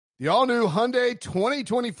The all-new Hyundai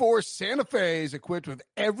 2024 Santa Fe is equipped with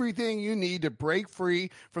everything you need to break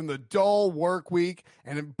free from the dull work week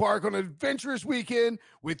and embark on an adventurous weekend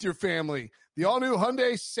with your family. The all-new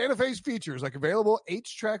Hyundai Santa Fe's features like available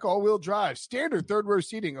H-Track all-wheel drive, standard third-row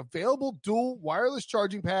seating, available dual wireless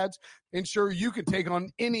charging pads, ensure you can take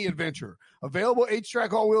on any adventure. Available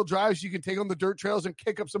H-Track all-wheel drives, you can take on the dirt trails and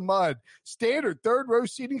kick up some mud. Standard third-row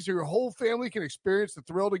seating so your whole family can experience the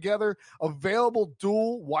thrill together. Available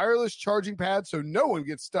dual wireless charging pads so no one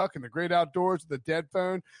gets stuck in the great outdoors with a dead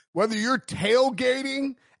phone. Whether you're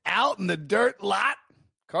tailgating out in the dirt lot,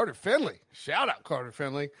 Carter Finley, shout out Carter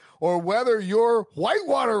Finley, or whether you're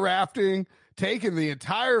whitewater rafting, taking the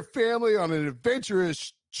entire family on an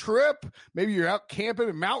adventurous trip, maybe you're out camping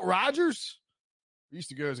in Mount Rogers. I used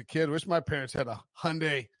to go as a kid. Wish my parents had a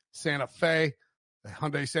Hyundai Santa Fe. The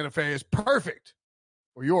Hyundai Santa Fe is perfect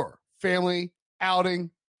for your family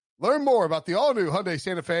outing. Learn more about the all-new Hyundai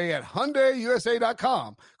Santa Fe at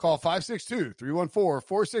HyundaiUSA.com. Call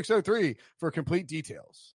 562-314-4603 for complete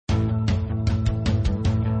details.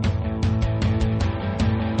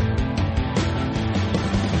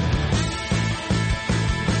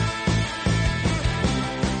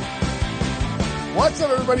 What's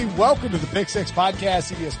up, everybody? Welcome to the Pick Six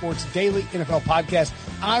Podcast, CBS Sports Daily NFL Podcast.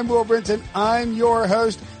 I'm Will Brinson. I'm your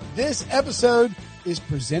host. This episode is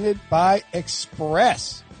presented by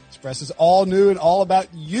Express. Express is all new and all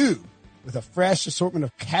about you with a fresh assortment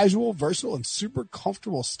of casual, versatile, and super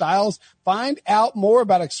comfortable styles. Find out more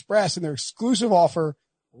about Express and their exclusive offer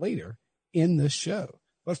later in the show.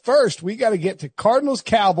 But first, we got to get to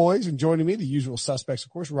Cardinals-Cowboys, and joining me, the usual suspects,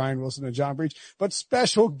 of course, Ryan Wilson and John Breach, but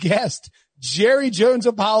special guest, Jerry Jones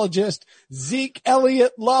apologist, Zeke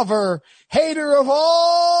Elliott lover, hater of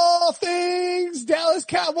all things Dallas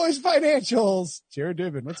Cowboys financials, Jared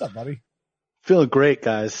Dubin. What's up, buddy? Feeling great,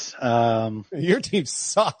 guys. Your team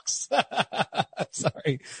sucks.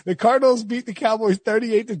 Sorry. The Cardinals beat the Cowboys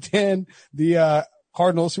 38-10. The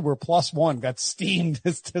Cardinals, who were +1, got steamed.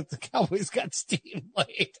 The Cowboys got steamed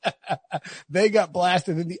late. They got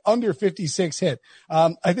blasted in the under 56 hit.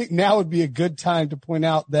 I think now would be a good time to point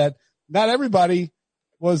out that not everybody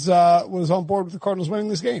was on board with the Cardinals winning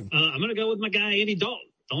this game. I'm going to go with my guy, Andy Dalton.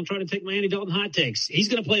 Don't try to take my Andy Dalton hot takes. He's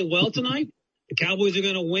going to play well tonight. The Cowboys are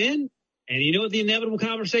going to win. And you know what the inevitable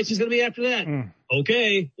conversation is going to be after that?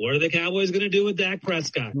 Okay, what are the Cowboys going to do with Dak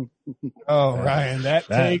Prescott? Oh, Ryan, that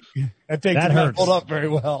take did not hold up very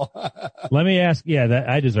well. Let me ask,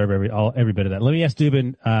 I deserve every bit of that. Let me ask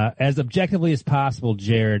Dubin, as objectively as possible,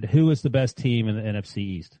 Jared, who is the best team in the NFC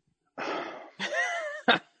East?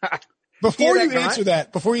 Before you answer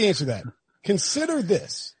that, consider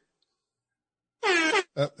this. Oh,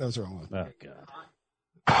 that was the wrong one. Oh, God.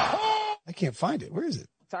 I can't find it. Where is it?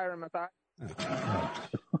 Tire in my thigh.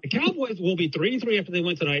 The Cowboys will be 3-3 after they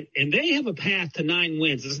win tonight, and they have a path to 9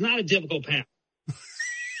 wins. It's not a difficult path.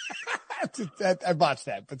 I botched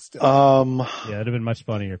that, but still. Yeah, it'd have been much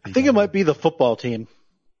funnier. I think it might be the football team.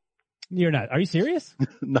 You're not. Are you serious?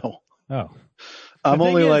 No. Oh. I'm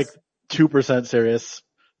only like 2% serious.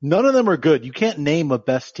 None of them are good. You can't name a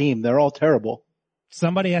best team. They're all terrible.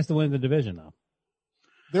 Somebody has to win the division, though.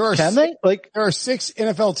 There are There are 6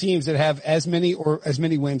 NFL teams that have as many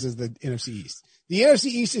wins as the NFC East. The NFC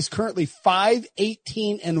East is currently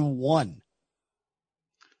 5-18-1.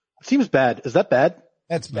 Seems bad. Is that bad?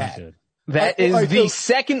 That's bad. That is the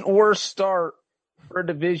second worst start for a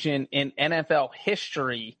division in NFL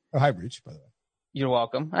history. Oh, hi, Breach, by the way. You're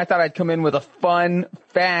welcome. I thought I'd come in with a fun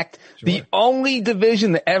fact. Sure. The only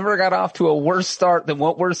division that ever got off to a worse start than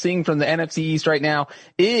what we're seeing from the NFC East right now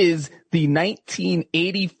is the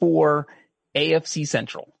 1984 AFC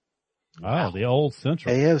Central. Oh, the old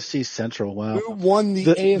Central. AFC Central, wow. Who won the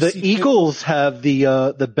AFC? The Eagles have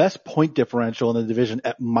the best point differential in the division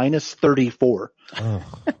at -34. Oh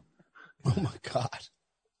my God.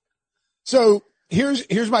 So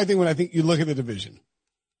here's my thing when I think you look at the division.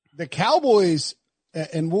 The Cowboys,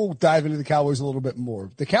 and we'll dive into the Cowboys a little bit more.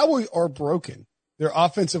 The Cowboys are broken. Their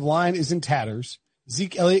offensive line is in tatters.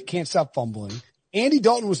 Zeke Elliott can't stop fumbling. Andy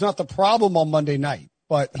Dalton was not the problem on Monday night,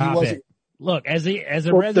 but he wasn't. Look, as a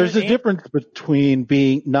resident, there's a difference between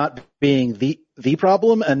not being the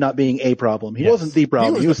problem and not being a problem. He wasn't the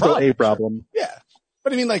problem. He was still a problem. Yeah.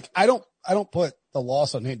 But I mean, like, I don't put the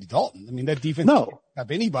loss on Andy Dalton. I mean, that defense can't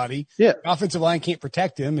have anybody. Yeah. The offensive line can't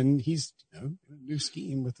protect him, and he's, in a new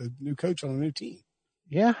scheme with a new coach on a new team.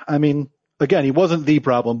 Yeah. I mean, again, he wasn't the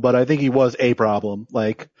problem, but I think he was a problem.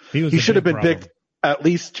 Like, he should have been picked at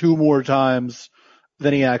least 2 more times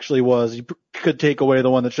than he actually was. He could take away the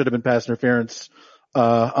one that should have been pass interference,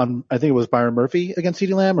 on, I think it was Byron Murphy against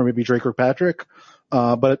CeeDee Lamb, or maybe Drake Kirkpatrick.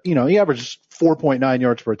 But he averaged 4.9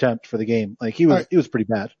 yards per attempt for the game. Like he was pretty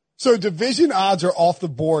bad. So division odds are off the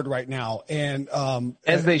board right now, and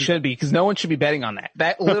as they should be, because no one should be betting on that.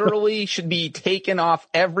 That literally should be taken off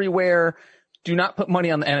everywhere. Do not put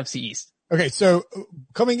money on the NFC East. Okay, so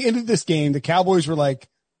coming into this game, the Cowboys were like,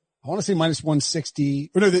 I want to say minus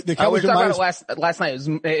 160. Or no, the Cowboys we were talking minus, about it last night.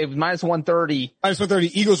 It was minus 130. Minus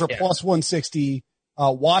 130. Eagles are plus 160.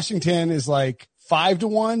 Washington is like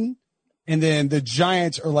 5-1, and then the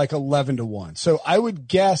Giants are like 11-1. So I would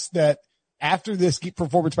guess that after this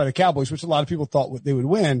performance by the Cowboys, which a lot of people thought they would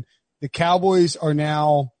win, the Cowboys are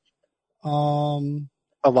now, a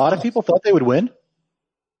lot of people thought they would win.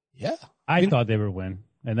 Yeah. I thought they would win,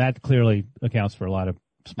 and that clearly accounts for a lot of.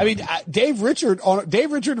 I mean, Dave Richard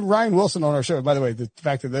and Ryan Wilson on our show. By the way, the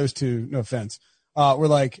fact that those two, no offense, were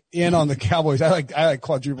like in on the Cowboys. I like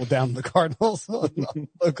quadruple down the Cardinals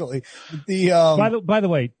locally. By the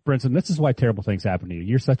way, Brinson, this is why terrible things happen to you.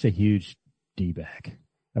 You're such a huge D-bag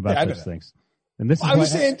about those things. And this is I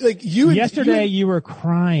was saying, like yesterday you were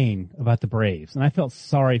crying about the Braves, and I felt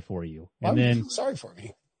sorry for you. And then sorry for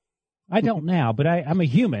me. I don't now, but I'm a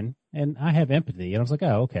human and I have empathy. And I was like,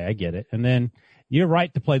 oh, okay, I get it. And then you're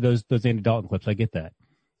right to play those Andy Dalton clips. I get that.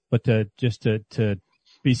 But to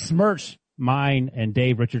besmirch mine and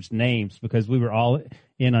Dave Richards' names because we were all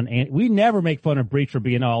in on Andy. We never make fun of Breach for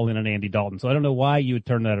being all in on Andy Dalton. So I don't know why you would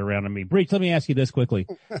turn that around on me. Breach, let me ask you this quickly.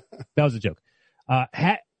 That was a joke.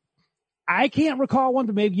 I can't recall one,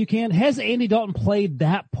 but maybe you can. Has Andy Dalton played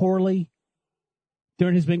that poorly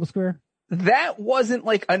during his Bengals career? That wasn't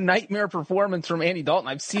like a nightmare performance from Andy Dalton.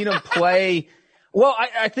 I've seen him play. Well,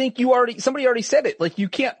 I think somebody already said it. Like, you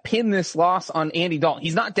can't pin this loss on Andy Dalton.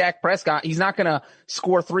 He's not Dak Prescott. He's not going to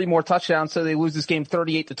score 3 more touchdowns so they lose this game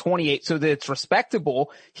 38-28 so that it's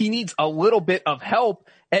respectable. He needs a little bit of help,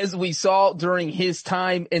 as we saw during his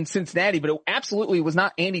time in Cincinnati, but it absolutely was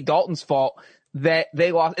not Andy Dalton's fault that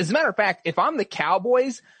they lost. As a matter of fact, if I'm the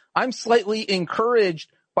Cowboys, I'm slightly encouraged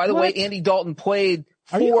by the way Andy Dalton played.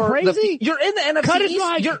 Are you crazy? You're in the NFC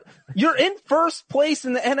East. You're in first place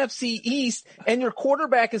in the NFC East, and your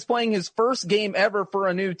quarterback is playing his first game ever for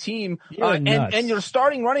a new team. And your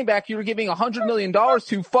starting running back, you're giving $100 million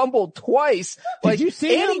to, fumbled twice. Did you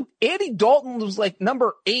see Andy Dalton was like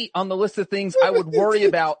number 8 on the list of things I would worry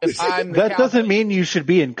about if I'm the That doesn't mean you should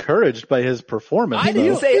be encouraged by his performance. I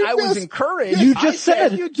didn't say I was encouraged. You just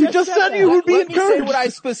said you would be encouraged. Let me say what I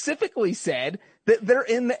specifically said. That they're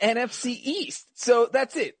in the NFC East. So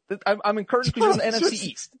that's it. I'm encouraged because you're in the NFC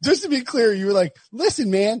East. Just to be clear, you were like, listen,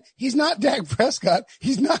 man, he's not Dak Prescott.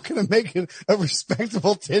 He's not going to make it a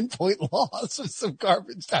respectable 10-point loss with some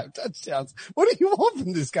garbage time touchdowns. What do you want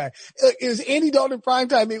from this guy? It was Andy Dalton in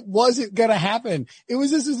primetime. It wasn't going to happen.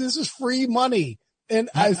 This was free money. And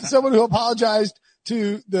as someone who apologized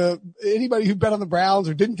to anybody who bet on the Browns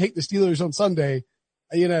or didn't take the Steelers on Sunday,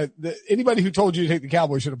 anybody who told you to take the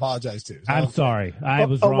Cowboys should apologize too. So. I'm sorry. I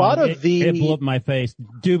was wrong. Lot of it blew up my face.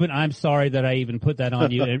 Dubin, I'm sorry that I even put that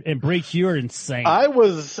on you. And Breach, you're insane. I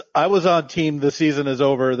was on team the season is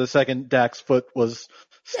over the second Dak's foot was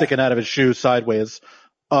sticking out of his shoe sideways.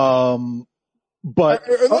 But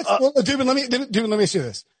Dubin, let me ask you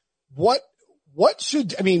this.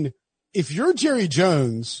 If you're Jerry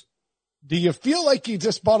Jones, do you feel like you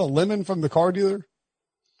just bought a lemon from the car dealer?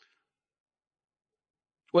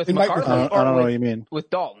 With McCarthy? I don't know what you mean. With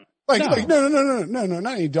Dalton. No,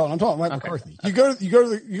 not any Dalton. I'm talking Mike McCarthy. You go to the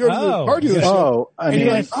car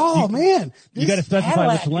dealership. Man, you got to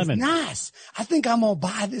specify which lemon. Nice. I think I'm gonna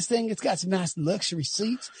buy this thing. It's got some nice luxury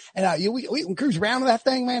seats, and we can cruise around with that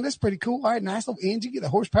thing, man. That's pretty cool. All right, nice little engine, get the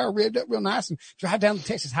horsepower revved up real nice, and drive down the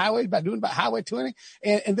Texas highway about Highway 20,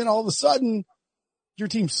 and then all of a sudden, your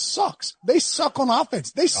team sucks. They suck on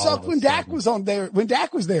offense. They sucked when Dak was there. When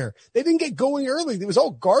Dak was there, they didn't get going early. It was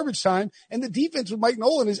all garbage time, and the defense with Mike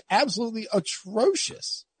Nolan is absolutely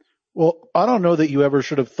atrocious. Well, I don't know that you ever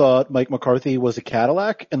should have thought Mike McCarthy was a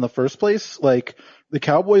Cadillac in the first place. Like, the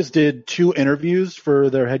Cowboys did 2 interviews for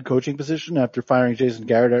their head coaching position after firing Jason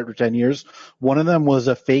Garrett after 10 years. One of them was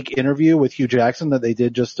a fake interview with Hugh Jackson that they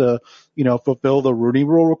did just to, fulfill the Rooney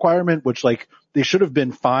Rule requirement, which, like, they should have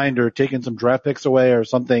been fined or taken some draft picks away or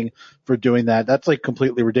something for doing that. That's, like,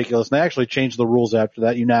 completely ridiculous. And they actually changed the rules after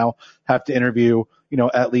that. You now have to interview,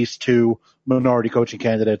 at least 2 minority coaching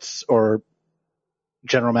candidates or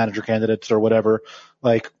general manager candidates or whatever.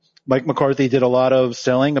 Like, Mike McCarthy did a lot of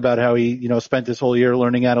selling about how he, spent his whole year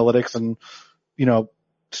learning analytics and,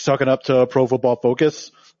 sucking up to Pro Football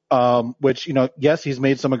Focus. Which, yes, he's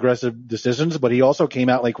made some aggressive decisions, but he also came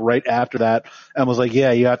out like right after that and was like,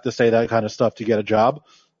 yeah, you have to say that kind of stuff to get a job.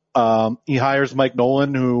 He hires Mike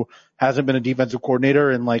Nolan, who hasn't been a defensive coordinator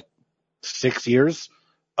in like 6 years,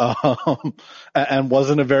 and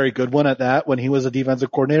wasn't a very good one at that when he was a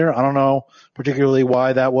defensive coordinator. I don't know particularly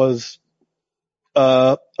why that was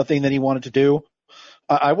a thing that he wanted to do.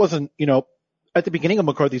 I wasn't, at the beginning of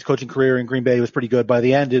McCarthy's coaching career in Green Bay, he was pretty good. By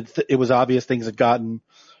the end, it was obvious things had gotten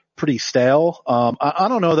pretty stale. I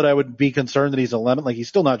don't know that I would be concerned that he's a lemon. Like, he's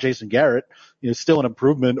still not Jason Garrett. Still an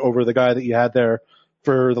improvement over the guy that you had there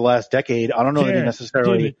for the last decade. I don't know that he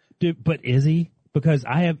necessarily. But is he? Because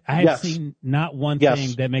I have Yes. seen not one Yes.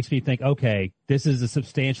 thing that makes me think, okay, this is a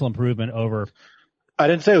substantial improvement over. I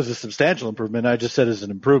didn't say it was a substantial improvement. I just said it's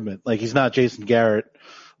an improvement. Like, he's not Jason Garrett.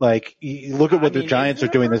 Like, you look at what the Giants are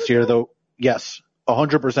doing this year, though. Yes.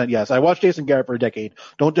 100% yes. I watched Jason Garrett for a decade.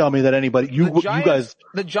 Don't tell me that anybody, you guys,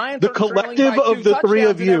 the Giants, the collective of the three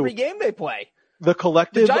of you, every game they play. The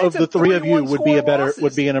collective of the three of you would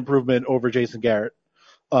be an improvement over Jason Garrett.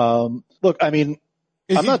 Look, I mean,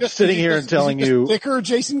 I'm not sitting here and telling you thicker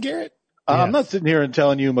Jason Garrett. I'm not sitting here and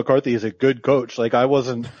telling you McCarthy is a good coach. Like, I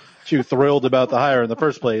wasn't too thrilled about the hire in the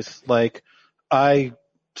first place. Like, I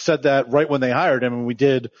said that right when they hired him, and we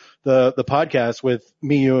did the podcast with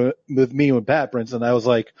me and Pat, for instance. I was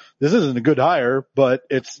like, this isn't a good hire, but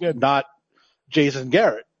it's not Jason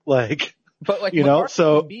Garrett. Like, but like,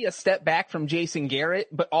 so would be a step back from Jason Garrett,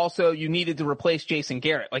 but also you needed to replace Jason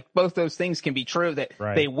Garrett. Like, both those things can be true that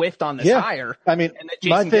they whiffed on this hire. I mean, and that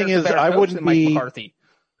my thing is, I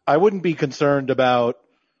wouldn't be concerned about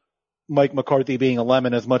Mike McCarthy being a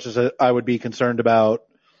lemon as much as I would be concerned about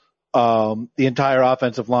the entire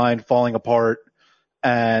offensive line falling apart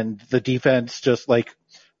and the defense just like,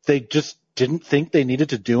 they just didn't think they needed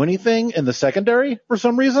to do anything in the secondary for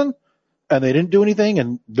some reason. And they didn't do anything,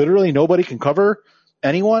 and literally nobody can cover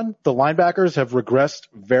anyone. The linebackers have regressed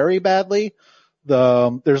very badly.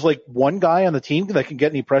 There's like one guy on the team that can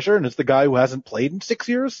get any pressure, and it's the guy who hasn't played in 6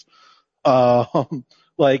 years.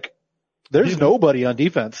 Like, there's nobody on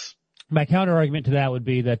defense. My counter argument to that would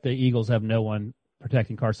be that the Eagles have no one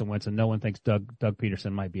protecting Carson Wentz, and no one thinks Doug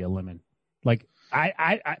Peterson might be a lemon. Like,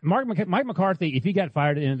 Mike McCarthy, if he got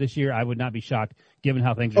fired at the end of this year, I would not be shocked given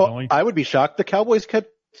how things are going. I would be shocked. The Cowboys kept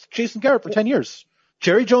Jason Garrett for 10 years.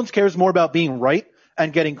 Jerry Jones cares more about being right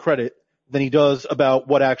and getting credit than he does about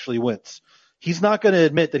what actually wins. He's not going to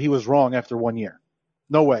admit that he was wrong after 1 year.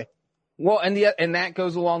 No way. Well, and that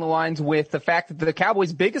goes along the lines with the fact that the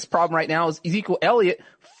Cowboys' biggest problem right now is Ezekiel Elliott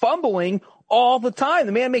fumbling all the time.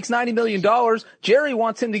 The man makes $90 million. Jerry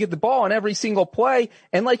wants him to get the ball on every single play.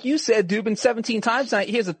 And like you said, Dubin, 17 times tonight,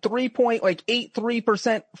 he has a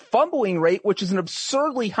 3.83% fumbling rate, which is an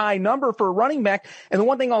absurdly high number for a running back. And the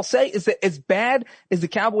one thing I'll say is that as bad as the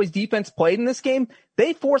Cowboys defense played in this game,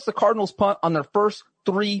 they forced the Cardinals punt on their first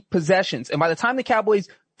 3 possessions. And by the time the Cowboys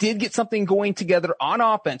did get something going together on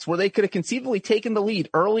offense where they could have conceivably taken the lead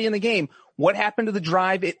early in the game, what happened to the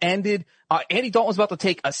drive? It ended. Andy Dalton was about to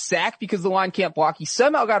take a sack because the line can't block. He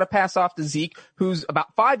somehow got a pass off to Zeke, who's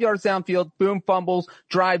about 5 yards downfield, boom, fumbles,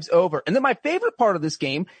 drives over. And then my favorite part of this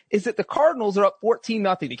game is that the Cardinals are up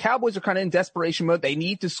 14-0. The Cowboys are kind of in desperation mode. They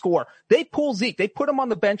need to score. They pull Zeke. They put him on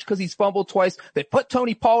the bench because he's fumbled twice. They put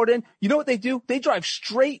Tony Pollard in. You know what they do? They drive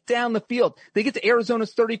straight down the field. They get to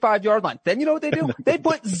Arizona's 35-yard line. Then you know what they do? They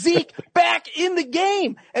put Zeke back in the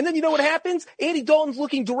game. And then you know what happens? Andy Dalton's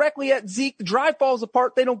looking directly at Zeke. The drive falls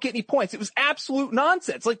apart. They don't get any points. It was absolute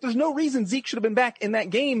nonsense. Like, there's no reason Zeke should have been back in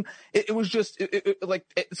that game. It was just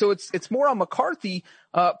so it's more on McCarthy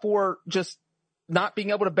for just not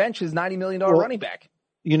being able to bench his $90 million running back.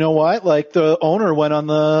 You know what? Like, the owner went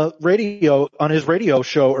on his radio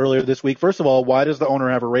show earlier this week. First of all, why does the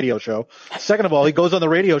owner have a radio show? Second of all, he goes on the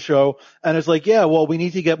radio show and is like, yeah, well, we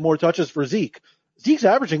need to get more touches for Zeke. Zeke's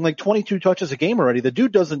averaging like 22 touches a game already. The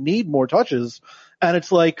dude doesn't need more touches. And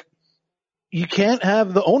it's like, you can't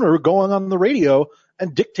have the owner going on the radio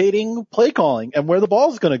and dictating play calling and where the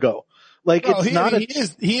ball's going to go. Like, he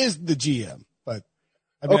is the GM, but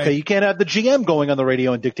I mean, you can't have the GM going on the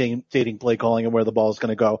radio and dictating play calling and where the ball is going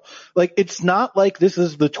to go. Like, it's not like this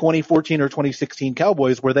is the 2014 or 2016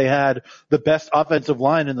 Cowboys where they had the best offensive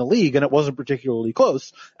line in the league and it wasn't particularly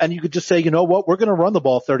close. And you could just say, you know what, we're going to run the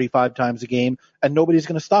ball 35 times a game and nobody's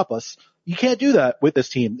going to stop us. You can't do that with this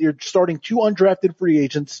team. You're starting 2 undrafted free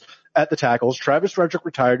agents at the tackles. Travis Frederick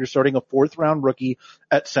retired. You're starting a 4th-round rookie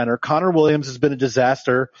at center. Connor Williams has been a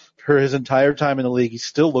disaster for his entire time in the league. He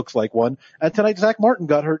still looks like one. And tonight, Zach Martin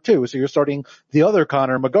got hurt too. So you're starting the other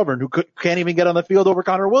Connor McGovern, who can't even get on the field over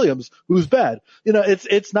Connor Williams, who's bad. You know,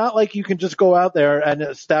 it's not like you can just go out there and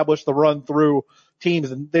establish the run through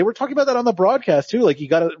teams. And they were talking about that on the broadcast too. Like, you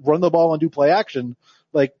got to run the ball and do play action.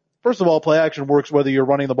 Like, first of all, play action works whether you're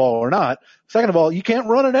running the ball or not. Second of all, you can't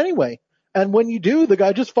run it anyway. And when you do, the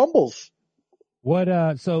guy just fumbles.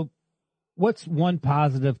 So what's one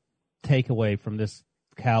positive takeaway from this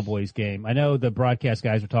Cowboys game? I know the broadcast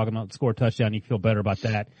guys were talking about score a touchdown. You feel better about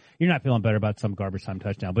that. You're not feeling better about some garbage time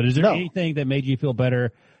touchdown. But is there anything that made you feel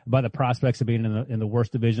better about the prospects of being in the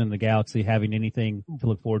worst division in the Galaxy, having anything to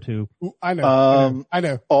look forward to? I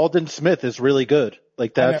know. Alden Smith is really good.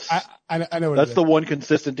 Like that's I know that's the one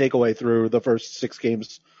consistent takeaway through the first 6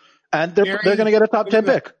 games, and they're going to get a top 10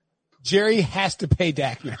 pick. Jerry has to pay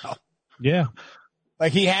Dak now. Yeah.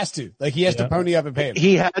 Like he has to. Like he has to pony up and pay him.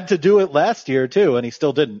 He had to do it last year too, and he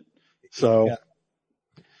still didn't. So,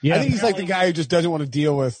 I think he's like the guy who just doesn't want to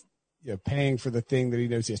deal with paying for the thing that he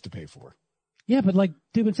knows he has to pay for. Yeah, but like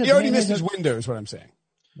Dubin said, he already missed his window, is what I'm saying.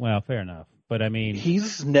 Well, fair enough. But I mean,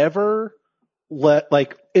 he's never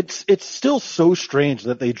it's still so strange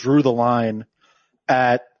that they drew the line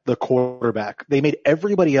at the quarterback. They made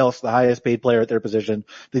everybody else the highest paid player at their position.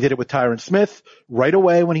 They did it with Tyron Smith right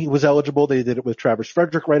away when he was eligible. They did it with Travis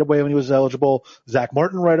Frederick right away when he was eligible. Zach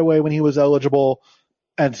Martin right away when he was eligible.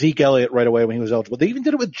 And Zeke Elliott right away when he was eligible. They even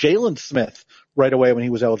did it with Jalen Smith right away when he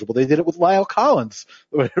was eligible. They did it with Lyle Collins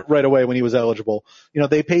right away when he was eligible.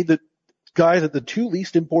 They paid the guys at the 2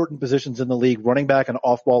 least important positions in the league, running back and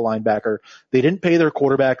off-ball linebacker. They didn't pay their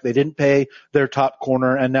quarterback. They didn't pay their top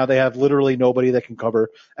corner, and now they have literally nobody that can cover.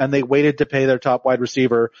 And they waited to pay their top wide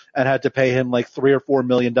receiver and had to pay him like $3 or $4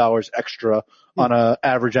 million extra on a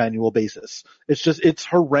average annual basis. It's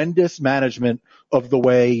horrendous management of the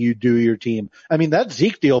way you do your team. I mean, that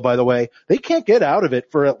Zeke deal, by the way, they can't get out of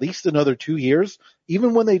it for at least another 2 years.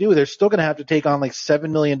 Even when they do, they're still going to have to take on like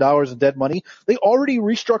 $7 million in dead money. They already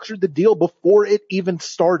restructured the deal before it even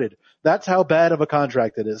started. That's how bad of a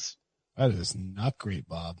contract it is. That is not great,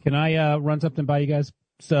 Bob. Can I run something by you guys?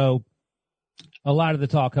 So a lot of the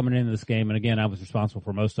talk coming into this game, and again, I was responsible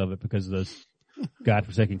for most of it because of those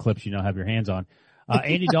godforsaken clips you now have your hands on.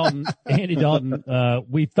 Andy Dalton,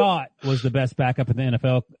 we thought was the best backup in the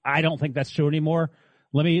NFL. I don't think that's true anymore.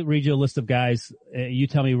 Let me read you a list of guys. You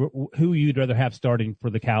tell me who you'd rather have starting for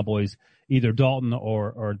the Cowboys, either Dalton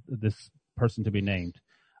or this person to be named.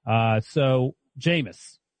 So,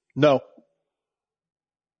 Jameis. No.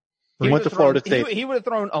 He went to Florida State. He would have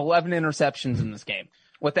thrown 11 interceptions in this game.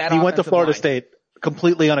 With that, he went to Florida State.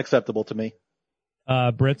 Completely unacceptable to me.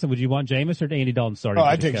 Brinson, would you want Jameis or Andy Dalton starting? Oh,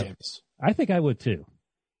 I'd take Jameis. I think I would too.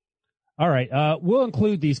 All right. We'll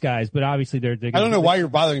include these guys, but obviously they're I don't know why you're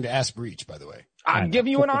bothering to ask Breach, by the way. I'm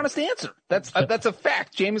giving you an honest answer. That's a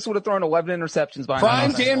fact. Jameis would have thrown 11 interceptions behind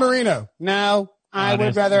Prime Dan Marino. No, I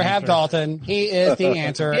would rather have Dalton. He is the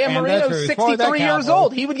answer. Dan Marino's 63 years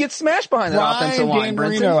old. He would get smashed behind that offensive line. Dan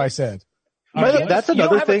Marino, I said. That's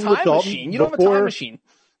another thing with Dalton. You don't have a time machine.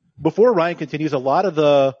 Before Ryan continues, a lot of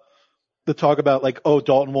the talk about like, oh,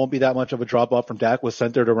 Dalton won't be that much of a drop off from Dak was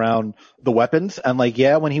centered around the weapons. And like,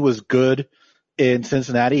 yeah, when he was good in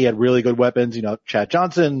Cincinnati, he had really good weapons. Chad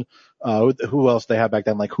Johnson. Who else they have back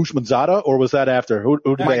then? Like Hushmanzada, or was that after? Who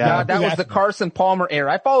did they have? That was the Carson Palmer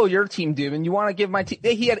era. I follow your team, dude, and you want to give my team?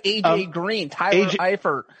 He had AJ Green, Tyler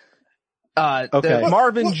Eifert,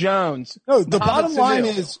 Marvin Jones. No, the bottom line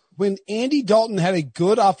is when Andy Dalton had a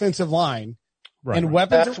good offensive line and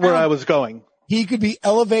weapons. That's where I was going. He could be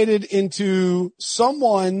elevated into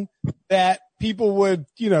someone that people would,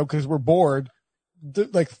 because we're bored,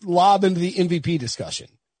 lob into the MVP discussion.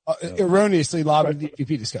 Erroneously lob into the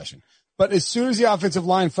MVP discussion. But as soon as the offensive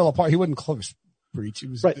line fell apart, he wasn't close. Breach.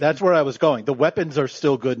 Right. That's where I was going. The weapons are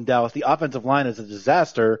still good in Dallas. The offensive line is a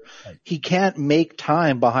disaster. Right. He can't make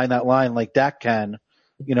time behind that line like Dak can.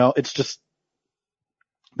 It's just,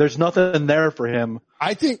 there's nothing there for him.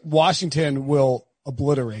 I think Washington will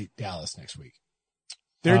obliterate Dallas next week.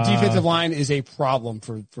 Their defensive line is a problem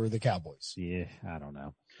for the Cowboys. Yeah, I don't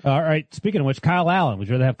know. All right. Speaking of which, Kyle Allen. Would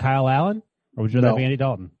you rather have Kyle Allen or would you rather have Andy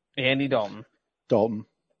Dalton? Andy Dalton. Dalton.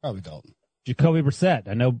 Probably Dalton. Jacoby Brissett.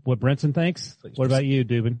 I know what Brinson thinks. What about you,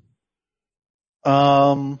 Dubin?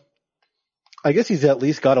 I guess he's at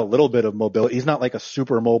least got a little bit of mobility. He's not like a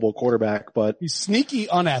super mobile quarterback, but he's sneaky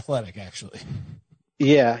unathletic, actually.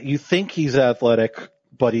 Yeah, you think he's athletic,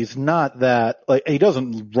 but he's not that. Like, he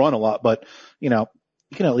doesn't run a lot, but he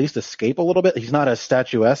can at least escape a little bit. He's not as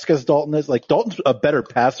statuesque as Dalton is. Like, Dalton's a better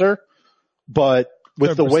passer, but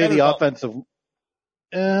with the way the offensive,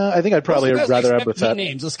 I think I'd probably rather have Brissett.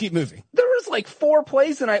 Names. Let's keep moving. There was like 4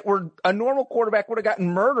 plays tonight where a normal quarterback would have gotten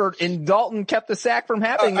murdered, and Dalton kept the sack from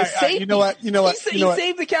happening. The safety. You know what? He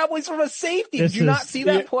saved the Cowboys from a safety. Did you not see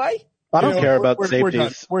that play? I don't care about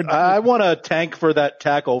safeties. We're done. I want a tank for that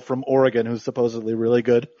tackle from Oregon who's supposedly really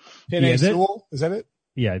good. Is that it?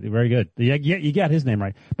 Yeah, very good. You got his name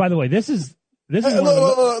right. By the way, this is This is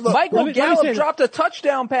look, Michael Gallup dropped a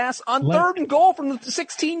touchdown pass on 3rd and goal from the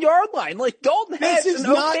 16-yard line. Like, Dalton had this is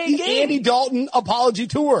an not okay the game. Andy Dalton apology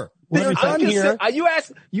tour. They're done here. You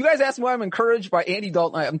guys asked me why I'm encouraged by Andy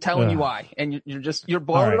Dalton. I'm telling you why, and you're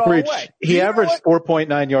blowing it all away. He averaged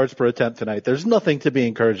 4.9 yards per attempt tonight. There's nothing to be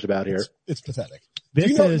encouraged about here. It's pathetic.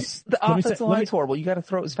 The offensive line's horrible. You got to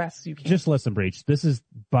throw it as fast as you can. Just listen, Breach. This is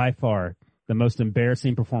by far the most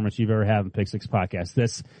embarrassing performance you've ever had on the Pick Six podcast.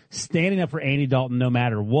 This standing up for Andy Dalton no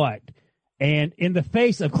matter what, and in the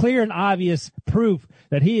face of clear and obvious proof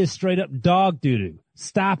that he is straight up dog doo-doo.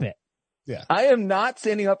 Stop it. Yeah. I am not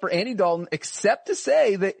standing up for Andy Dalton except to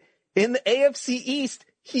say that in the AFC East,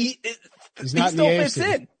 he still fits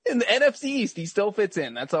in. In the NFC East, he still fits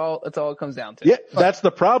in. That's all it comes down to. Yeah, that's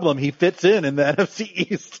the problem. He fits in the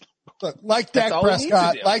NFC East. Look, like Dak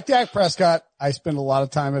Prescott, I spend a lot of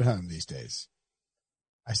time at home these days.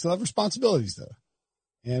 I still have responsibilities though.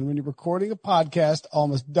 And when you're recording a podcast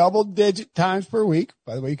almost double-digit times per week,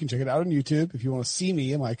 by the way, you can check it out on YouTube if you want to see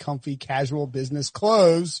me in my comfy casual business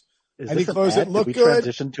clothes. I need clothes that look good. Did we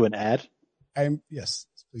transition to an ad? Yes,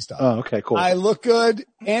 please stop. Oh, okay, cool. I look good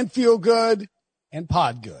and feel good and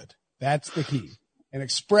pod good. That's the key. And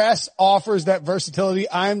Express offers that versatility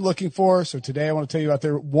I'm looking for. So today I want to tell you about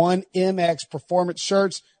their 1MX performance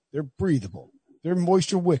shirts. They're breathable. They're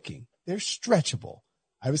moisture wicking. They're stretchable.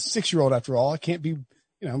 I have a 6-year-old after all. I can't be,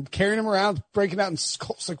 carrying him around, breaking out in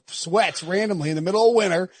sweats randomly in the middle of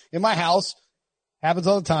winter in my house. Happens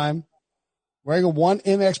all the time. Wearing a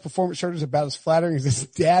 1MX performance shirt is about as flattering as this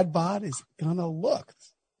dad bod is gonna look.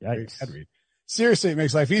 Yikes. Seriously, it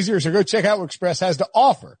makes life easier. So go check out what Express has to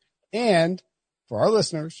offer. And for our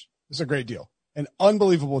listeners, this is a great deal, an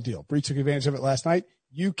unbelievable deal. Bree took advantage of it last night.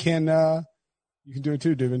 You can do it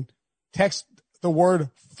too, Dubin. Text the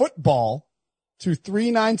word football to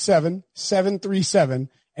 397-737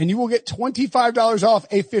 and you will get $25 off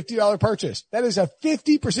a $50 purchase. That is a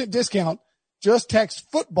 50% discount. Just text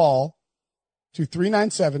football to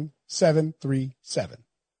 397-737.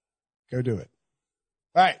 Go do it.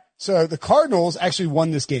 All right. So the Cardinals actually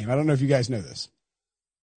won this game. I don't know if you guys know this.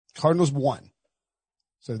 Cardinals won.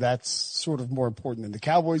 So that's sort of more important than the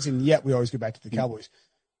Cowboys. And yet we always go back to the Cowboys.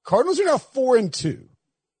 Cardinals are now 4-2.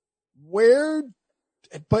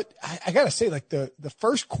 But I gotta say, like the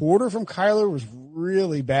first quarter from Kyler was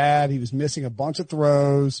really bad. He was missing a bunch of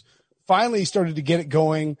throws. Finally, he started to get it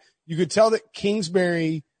going. You could tell that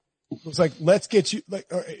Kingsbury was like, let's get you, like,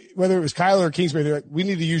 whether it was Kyler or Kingsbury, they're like, we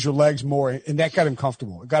need to use your legs more. And that got him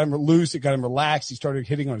comfortable. It got him loose. It got him relaxed. He started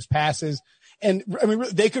hitting on his passes. And I mean,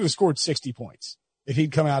 they could have scored 60 points if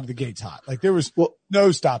he'd come out of the gates hot. Like there was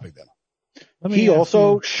no stopping them. He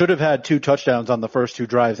also should have had 2 touchdowns on the first 2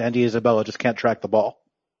 drives. Andy Isabella just can't track the ball.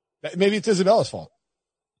 Maybe it's Isabella's fault.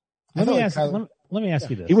 Let me ask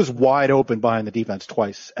you this. He was wide open behind the defense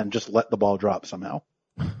twice and just let the ball drop somehow.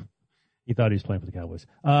 He thought he was playing for the Cowboys.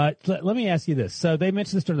 Let me ask you this. So they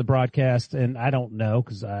mentioned this during the broadcast, and I don't know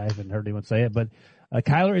because I haven't heard anyone say it, but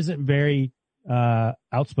Kyler isn't very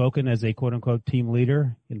outspoken as a quote-unquote team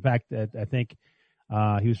leader. In fact, I think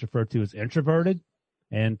he was referred to as introverted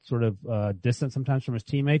and sort of distant sometimes from his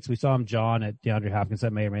teammates. We saw him John at DeAndre Hopkins.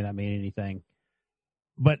 That may or may not mean anything.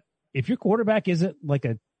 But if your quarterback isn't like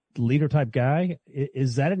a leader-type guy,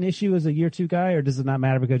 is that an issue as a year 2 guy, or does it not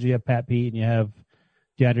matter because you have Pat Pete and you have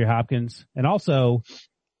DeAndre Hopkins? And also,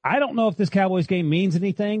 I don't know if this Cowboys game means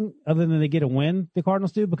anything other than they get a win, the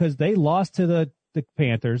Cardinals do, because they lost to the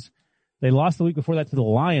Panthers. They lost the week before that to the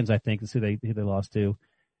Lions, I think, is who they lost to.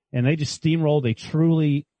 And they just steamrolled a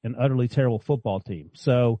truly and utterly terrible football team.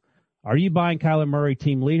 So are you buying Kyler Murray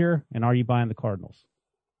team leader, and are you buying the Cardinals?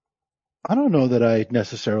 I don't know that I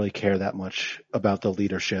necessarily care that much about the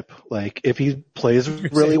leadership. Like, if he plays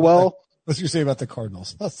really well. What's you say about the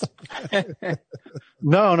Cardinals?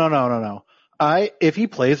 No. If he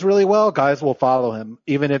plays really well, guys will follow him,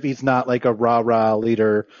 even if he's not like a rah-rah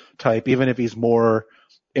leader type, even if he's more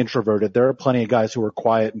introverted. There are plenty of guys who are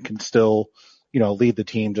quiet and can still, lead the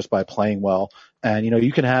team just by playing well. And,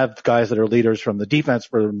 you can have guys that are leaders from the defense,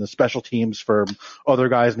 from the special teams, from other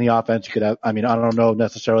guys in the offense. You could have, I don't know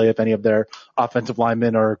necessarily if any of their offensive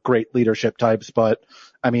linemen are great leadership types, but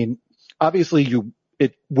obviously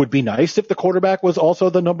it would be nice if the quarterback was also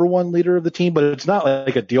the number 1 leader of the team, but it's not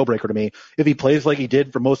like a deal breaker to me. If he plays like he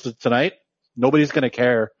did for most of tonight, nobody's going to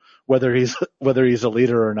care whether he's a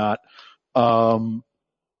leader or not.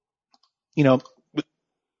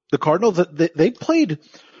 The Cardinals, they played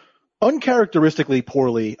uncharacteristically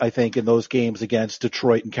poorly, I think, in those games against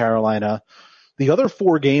Detroit and Carolina. the other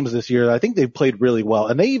 4 games this year, I think they've played really well.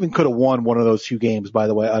 And they even could have won one of those 2 games, by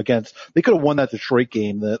the way, they could have won that Detroit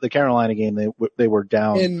game, the Carolina game. They were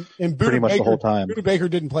down and pretty much the whole time. Budda Baker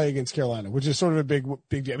didn't play against Carolina, which is sort of a big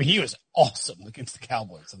deal. I mean, he was awesome against the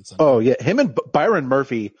Cowboys on Sunday. Oh yeah. Him and Byron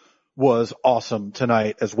Murphy was awesome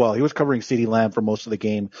tonight as well. He was covering CeeDee Lamb for most of the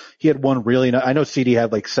game. He had one really, I know CeeDee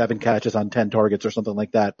had like 7 catches on 10 targets or something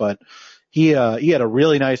like that, but he had a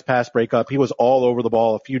really nice pass breakup. He was all over the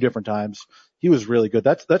ball a few different times. He was really good.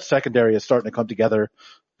 That secondary is starting to come together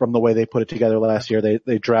from the way they put it together last year.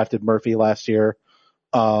 They drafted Murphy last year.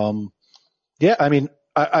 Yeah, I mean,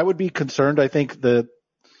 I would be concerned. I think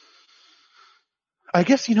I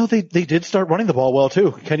guess, they did start running the ball well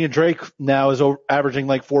too. Kenyon Drake now is averaging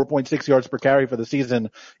like 4.6 yards per carry for the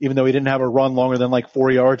season, even though he didn't have a run longer than like 4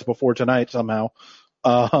 yards before tonight somehow.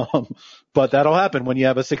 But that'll happen when you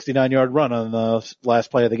have a 69-yard run on the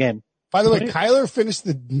last play of the game. By the way, Kyler finished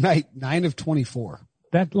the night 9 of 24.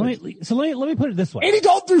 Let me put it this way. Andy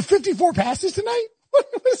Dalton threw 54 passes tonight? What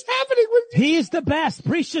is happening with you? He is the best.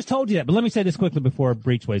 Breach just told you that, but let me say this quickly before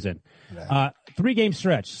Breach weighs in. 3-game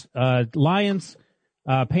stretch. Lions,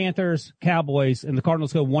 Panthers, Cowboys, and the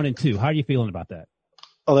Cardinals go 1-2. How are you feeling about that?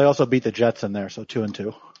 Oh, they also beat the Jets in there, so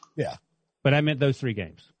 2-2. Yeah. But I meant those 3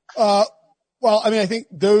 games. Well, I mean, I think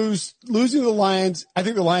losing to the Lions, I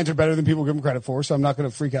think the Lions are better than people give them credit for, so I'm not going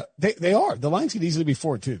to freak out. They are. The Lions could easily be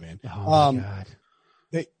 4-2, man. Oh, my God.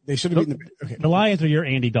 They should have beaten okay. The Lions are your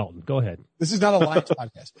Andy Dalton. Go ahead. This is not a Lions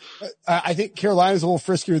podcast. I think Carolina's a little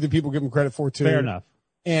friskier than people give them credit for, too. Fair enough.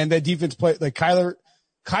 And that defense play, like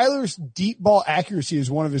Kyler's deep ball accuracy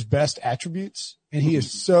is one of his best attributes, and he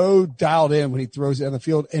is so dialed in when he throws it on the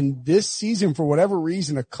field. And this season, for whatever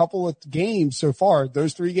reason, a couple of games so far,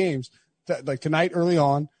 those 3 games, like tonight early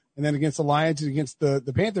on, and then against the Lions and against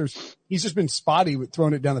the Panthers, he's just been spotty with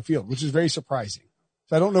throwing it down the field, which is very surprising.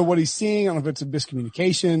 So I don't know what he's seeing. I don't know if it's a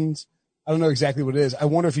miscommunications. I don't know exactly what it is. I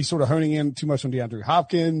wonder if he's sort of honing in too much on DeAndre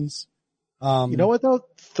Hopkins. You know what though?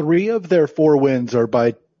 3 of their 4 wins are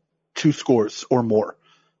by 2 scores or more.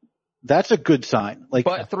 That's a good sign.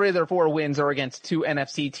 But 3 of their 4 wins are against 2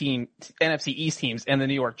 NFC East teams and the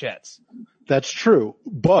New York Jets. That's true,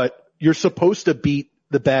 but you're supposed to beat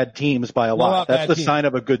the bad teams by a lot. That's the sign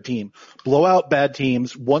of a good team. Blow out bad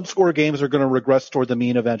teams. 1-score games are going to regress toward the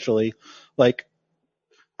mean eventually.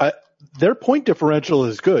 Their point differential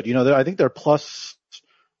is good. I think they're plus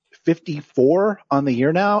 54 on the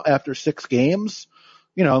year now after 6 games.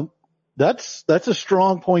 That's a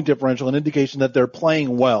strong point differential, an indication that they're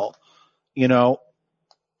playing well.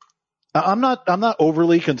 I'm not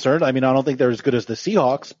overly concerned. I mean, I don't think they're as good as the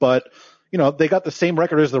Seahawks, but they got the same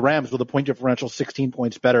record as the Rams with a point differential 16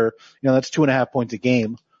 points better. That's 2.5 points a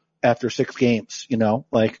game after 6 games,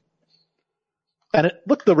 look,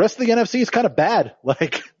 the rest of the NFC is kind of bad.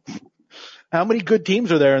 How many good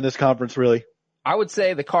teams are there in this conference, really? I would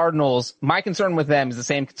say the Cardinals, my concern with them is the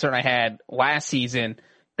same concern I had last season.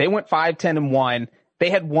 They went 5-10-1. They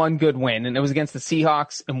had 1 good win, and it was against the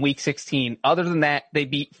Seahawks in week 16. Other than that, they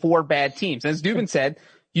beat 4 bad teams. As Dubin said,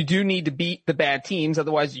 you do need to beat the bad teams.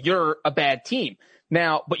 Otherwise, you're a bad team.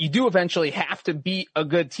 Now, but you do eventually have to beat a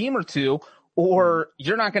good team or 2, or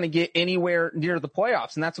you're not going to get anywhere near the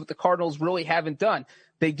playoffs. And that's what the Cardinals really haven't done.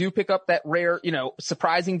 They do pick up that rare,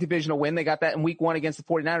 surprising divisional win. They got that in week 1 against the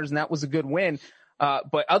 49ers, and that was a good win.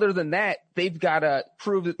 But other than that, they've got to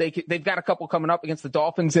prove that they've got a couple coming up against the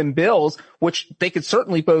Dolphins and Bills, which they could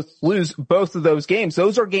certainly both lose both of those games.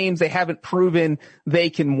 Those are games they haven't proven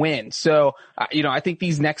they can win. So, I think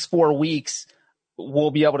these next 4 weeks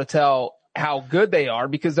we'll be able to tell how good they are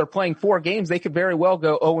because they're playing 4 games. They could very well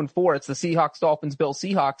go 0-4. It's the Seahawks, Dolphins, Bills,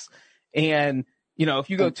 Seahawks. And,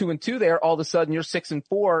 if you go 2-2 there, all of a sudden you're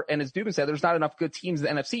 6-4. And as Dubin said, there's not enough good teams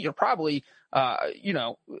in the NFC. You're probably, I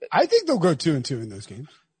think they'll go 2-2 in those games.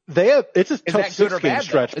 It's a tough 6-game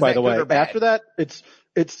stretch, by the way. After that, it's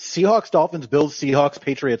Seahawks, Dolphins, Bills, Seahawks,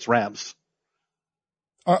 Patriots, Rams.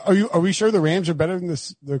 Are we sure the Rams are better than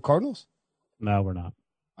the Cardinals? No, we're not.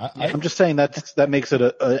 I'm just saying that makes it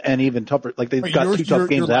an even tougher. They've got 2 tough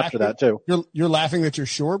games after that too. You're laughing that you're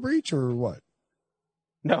sure, Breach, or what?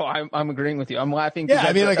 No, I'm agreeing with you. I'm laughing. Yeah,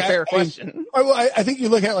 I mean, a fair question. I think you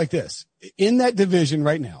look at it like this. In that division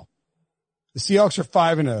right now, the Seahawks are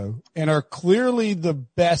 5-0 and are clearly the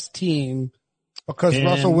best team because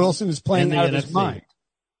Russell Wilson is playing out of his mind.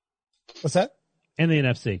 What's that? In the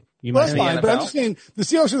NFC. That's fine, but I'm just saying the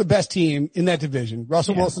Seahawks are the best team in that division.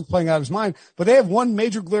 Russell Wilson's playing out of his mind, but they have one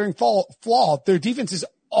major glaring flaw. Their defense is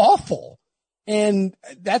awful, and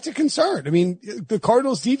that's a concern. I mean, the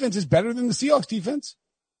Cardinals' defense is better than the Seahawks' defense.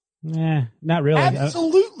 Not really.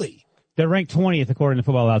 Absolutely. They're ranked 20th according to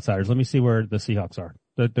Football Outsiders. Let me see where the Seahawks are.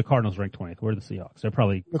 The Cardinals ranked 20th. Where are the Seahawks? They're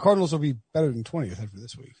probably the Cardinals will be better than 20th after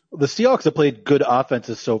this week. The Seahawks have played good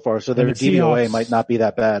offenses so far, so their DVOA might not be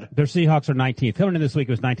that bad. Their Seahawks are 19th. Coming in this week,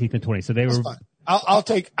 it was 19th and 20th. So they were. I'll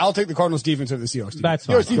take the Cardinals defense over the Seahawks defense. That's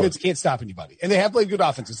fine. Seahawks defense can't stop anybody, and they have played good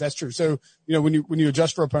offenses. That's true. So when you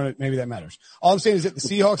adjust for opponent, maybe that matters. All I'm saying is that the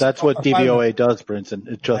Seahawks. That's what DVOA does, Brinson.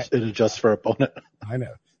 It adjusts for opponent. I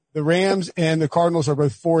know. The Rams and the Cardinals are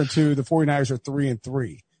both 4-2. The 49ers are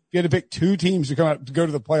 3-3. If you had to pick two teams to come out to go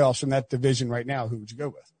to the playoffs from that division right now, who would you go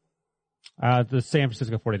with? The San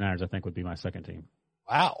Francisco 49ers, I think, would be my second team.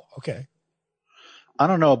 Wow. Okay. I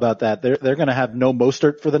don't know about that. They're going to have no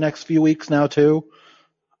Mostert for the next few weeks now too.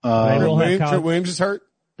 Trent Williams is hurt.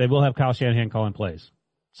 They will have Kyle Shanahan calling plays,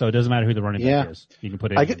 so it doesn't matter who the running back is. You can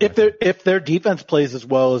put it. If their defense plays as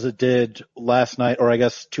well as it did last night, or I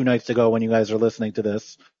guess 2 nights ago when you guys are listening to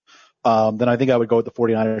this, then I think I would go with the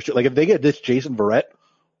 49ers. Like if they get this Jason Verrett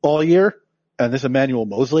all year and this Emmanuel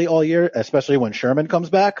Mosley all year, especially when Sherman comes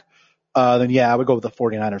back, then I would go with the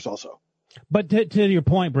 49ers also. But to your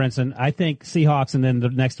point, Brinson, I think Seahawks and then the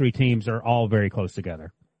next 3 teams are all very close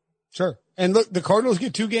together. Sure. And look, the Cardinals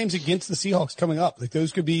get 2 games against the Seahawks coming up. Like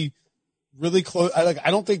those could be really close.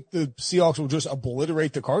 I don't think the Seahawks will just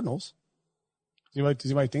obliterate the Cardinals. Does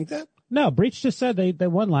anybody think that? No, Breach just said they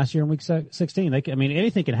won last year in week 16.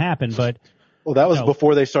 Anything can happen, but. Well, that was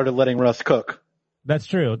before they started letting Russ cook. That's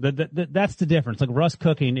true. That's the difference. Like Russ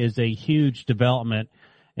cooking is a huge development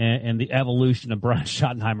and the evolution of Brian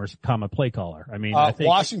Schottenheimer's play caller. I think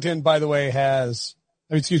Washington, by the way,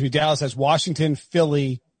 Dallas has Washington,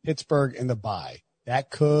 Philly, Pittsburgh, and the bye. That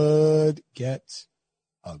could get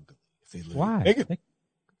ugly if they lose. Why? They could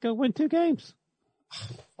go win 2 games.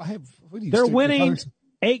 They're winning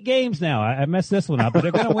 8 games now. I messed this one up, but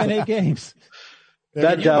they're going to win 8 games.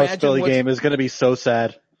 That Dallas-Philly game is going to be so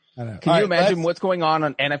sad. I know. Can you imagine what's going on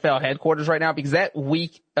NFL headquarters right now? Because that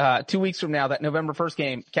week, 2 weeks from now, that November 1st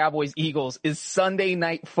game, Cowboys-Eagles, is Sunday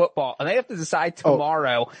Night Football. And they have to decide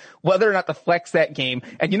tomorrow whether or not to flex that game.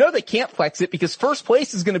 And they can't flex it because first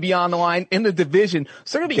place is going to be on the line in the division.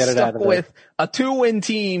 So they're going to be stuck with a 2-win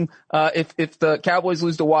team if the Cowboys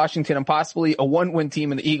lose to Washington, and possibly a 1-win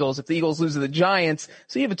team in the Eagles if the Eagles lose to the Giants.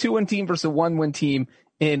 So you have a 2-win team versus a 1-win team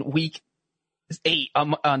in week 8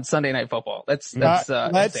 on Sunday Night Football. That's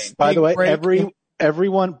insane. By the way,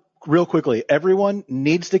 everyone, real quickly, everyone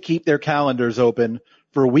needs to keep their calendars open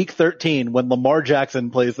for week 13 when Lamar Jackson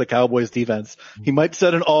plays the Cowboys defense. He might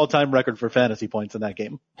set an all-time record for fantasy points in that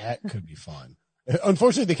game. That could be fun.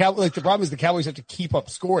 Unfortunately, the problem is the Cowboys have to keep up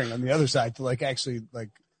scoring on the other side to actually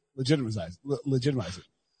legitimize it.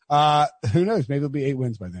 Who knows? Maybe it'll be 8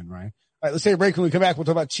 wins by then, Ryan. All right, let's take a break. When we come back, we'll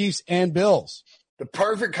talk about Chiefs and Bills. The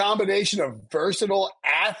perfect combination of versatile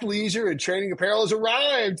athleisure and training apparel has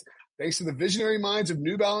arrived. Thanks to the visionary minds of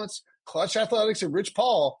New Balance, Clutch Athletics, and Rich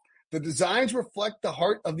Paul, the designs reflect the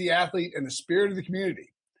heart of the athlete and the spirit of the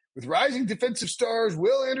community. With rising defensive stars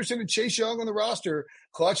Will Anderson and Chase Young on the roster,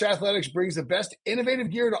 Clutch Athletics brings the best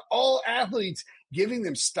innovative gear to all athletes, giving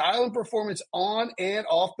them style and performance on and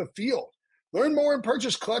off the field. Learn more and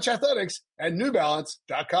purchase Clutch Athletics at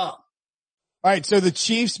newbalance.com. All right, so the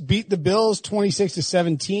Chiefs beat the Bills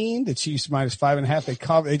 26-17. The Chiefs minus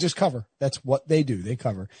 5.5. They just cover. That's what they do. They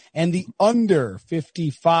cover. And the under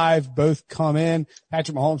 55 both come in.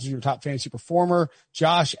 Patrick Mahomes is your top fantasy performer.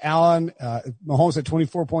 Josh Allen, Mahomes had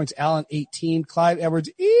 24 points. Allen 18. Clyde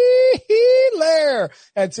Edwards-Helaire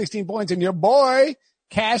had 16 points. And your boy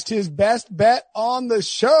cashed his best bet on the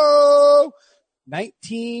show.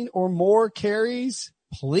 19 or more carries.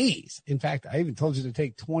 Please. In fact, I even told you to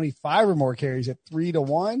take 25 or more carries at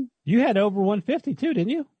 3-1. You had over 150 too, didn't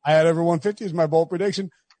you? I had over 150 as my bold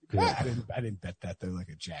prediction. I didn't bet that though like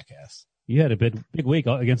a jackass. You had a big week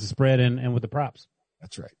against the spread and with the props.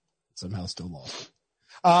 That's right. Somehow still lost.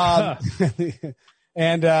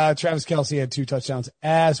 And Travis Kelce had 2 touchdowns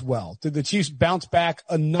as well. Did the Chiefs bounce back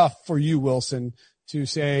enough for you, Wilson, to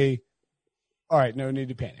say, all right, no need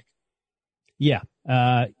to panic? Yeah.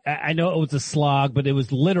 I know it was a slog, but it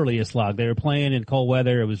was literally a slog. They were playing in cold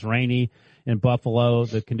weather. It was rainy in Buffalo.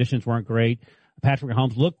 The conditions weren't great. Patrick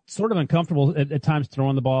Mahomes looked sort of uncomfortable at times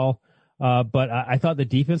throwing the ball. But I thought the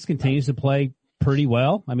defense continues to play pretty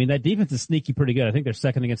well. I mean, that defense is sneaky pretty good. I think they're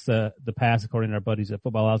second against the pass, according to our buddies at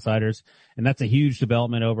Football Outsiders. And that's a huge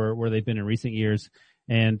development over where they've been in recent years.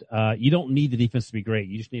 And you don't need the defense to be great.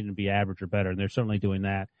 You just need them to be average or better. And they're certainly doing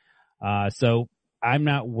that. So I'm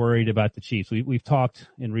not worried about the Chiefs. We've talked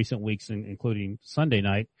in recent weeks, including Sunday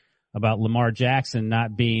night, about Lamar Jackson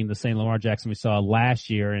not being the same Lamar Jackson we saw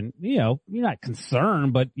last year. And, you're not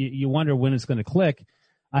concerned, but you wonder when it's going to click.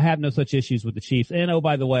 I have no such issues with the Chiefs. And, oh,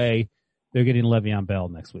 by the way, they're getting Le'Veon Bell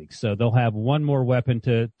next week. So they'll have one more weapon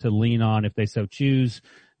to lean on if they so choose.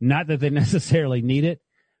 Not that they necessarily need it,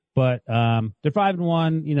 but they're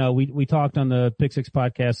 5-1. You know, we talked on the Pick Six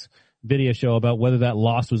podcast video show about whether that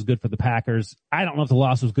loss was good for the Packers. I don't know if the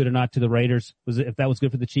loss was good or not to the Raiders, if that was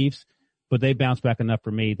good for the Chiefs, but they bounced back enough for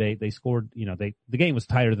me. They scored, you know, the game was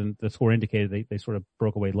tighter than the score indicated. They sort of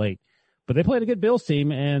broke away late, but they played a good Bills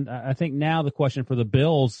team. And I think now the question for the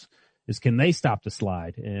Bills is, can they stop the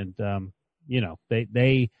slide? And, you know,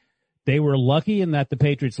 they were lucky in that the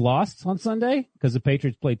Patriots lost on Sunday because the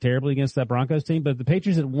Patriots played terribly against that Broncos team, but if the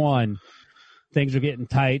Patriots had won, things are getting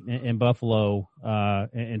tight in Buffalo,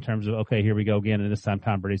 in terms of, okay, here we go again. And this time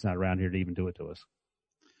Tom Brady's not around here to even do it to us.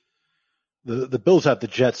 The Bills have the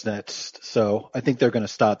Jets next, so I think they're going to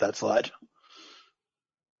stop that slide.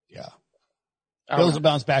 Yeah. Bills will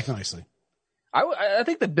bounce back nicely. I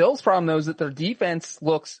think the Bills' problem, though, is that their defense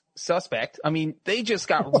looks suspect. I mean, they just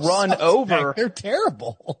got run over. They're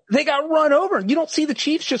terrible. They got run over. You don't see the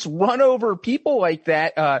Chiefs just run over people like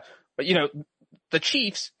that. But, you know, the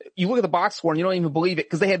Chiefs, you look at the box score and you don't even believe it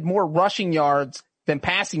because they had more rushing yards than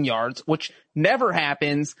passing yards, which never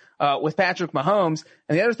happens with Patrick Mahomes.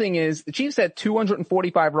 And the other thing is the Chiefs had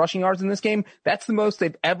 245 rushing yards in this game. That's the most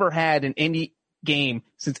they've ever had in any game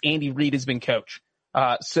since Andy Reid has been coach.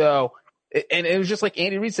 And it was just like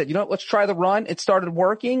Andy Reid said, you know what, let's try the run. It started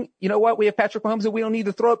working. You know what? We have Patrick Mahomes and we don't need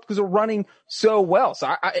to throw it because we're running so well.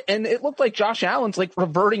 So and it looked like Josh Allen's like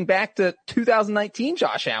reverting back to 2019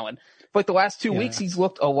 Josh Allen. Like the last 2 weeks, he's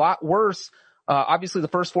looked a lot worse. Obviously the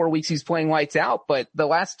first 4 weeks he's playing lights out, but the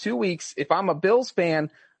last 2 weeks, if I'm a Bills fan,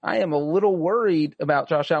 I am a little worried about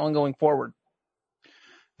Josh Allen going forward.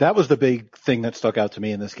 That was the big thing that stuck out to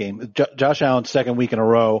me in this game. Josh Allen's second week in a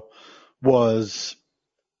row was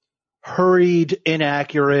hurried,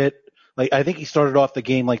 inaccurate. Like, I think he started off the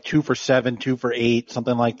game like 2 for 7, 2 for 8,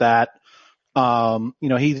 something like that. You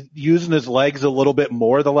know, he's using his legs a little bit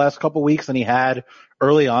more the last couple weeks than he had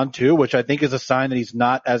early on too, which I think is a sign that he's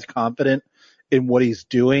not as confident in what he's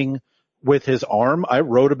doing with his arm. I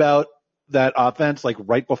wrote about that offense like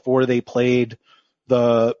right before they played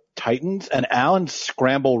the Titans, and Allen's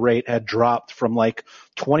scramble rate had dropped from like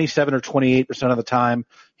 27 or 28% of the time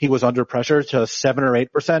he was under pressure to 7 or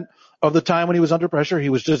 8% of the time when he was under pressure. He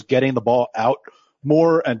was just getting the ball out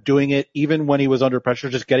more and doing it even when he was under pressure,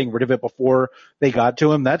 just getting rid of it before they got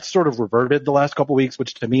to him. That's sort of reverted the last couple of weeks,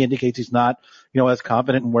 which to me indicates he's not, you know, as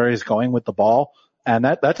confident in where he's going with the ball. And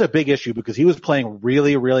that's a big issue because he was playing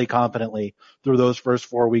really, really confidently through those first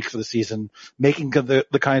 4 weeks of the season, making the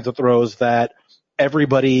kinds of throws that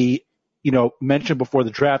everybody, you know, mentioned before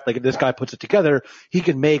the draft. Like, if this guy puts it together, he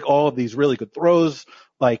can make all of these really good throws,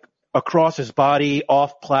 like across his body,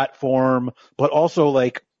 off platform, but also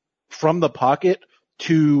like from the pocket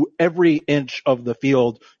to every inch of the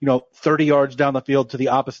field, you know, 30 yards down the field to the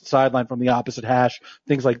opposite sideline from the opposite hash,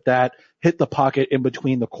 things like that. Hit the pocket in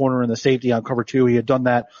between the corner and the safety on cover 2. He had done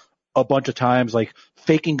that a bunch of times, like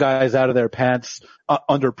faking guys out of their pants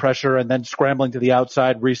under pressure and then scrambling to the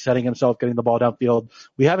outside, resetting himself, getting the ball downfield.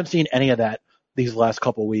 We haven't seen any of that these last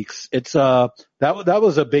couple weeks. It's that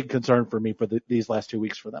was a big concern for me for these last 2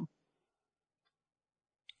 weeks for them.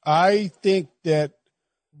 I think that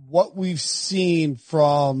what we've seen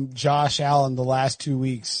from Josh Allen the last 2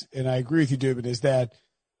 weeks, and I agree with you, Dubin, is that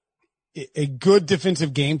a good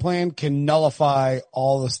defensive game plan can nullify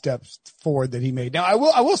all the steps forward that he made. Now, I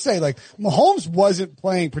will say, like, Mahomes wasn't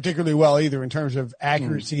playing particularly well either in terms of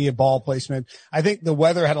accuracy and ball placement. I think the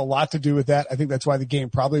weather had a lot to do with that. I think that's why the game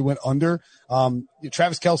probably went under.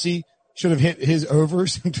 Travis Kelce should have hit his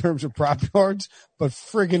overs in terms of prop yards, but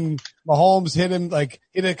friggin' Mahomes hit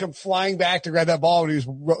him, come flying back to grab that ball when he was,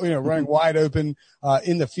 running wide open,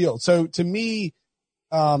 in the field. So to me,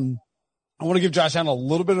 I want to give Josh Allen a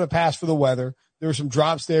little bit of a pass for the weather. There were some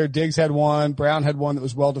drops there. Diggs had one. Brown had one that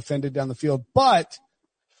was well defended down the field. But,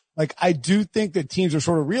 like, I do think that teams are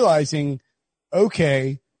sort of realizing,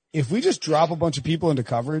 okay, if we just drop a bunch of people into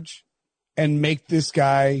coverage and make this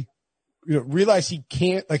guy, realize he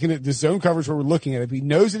can't, like in the zone coverage where we're looking at it, he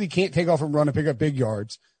knows that he can't take off and run and pick up big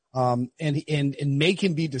yards. And make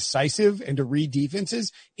him be decisive and to read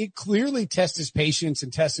defenses, it clearly tests his patience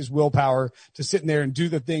and tests his willpower to sit in there and do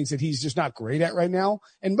the things that he's just not great at right now.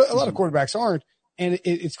 And a lot of quarterbacks aren't, and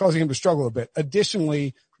it's causing him to struggle a bit.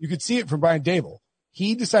 Additionally, you could see it from Brian Dable.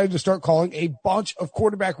 He decided to start calling a bunch of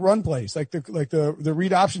quarterback run plays, like the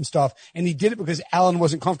read option stuff. And he did it because Allen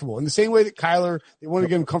wasn't comfortable. In the same way that Kyler, they wanted to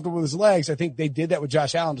get him comfortable with his legs. I think they did that with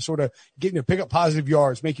Josh Allen to sort of get him to pick up positive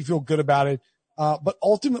yards, make you feel good about it. But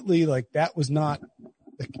ultimately, like, that was not,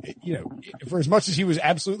 for as much as he was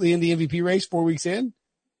absolutely in the MVP race 4 weeks in,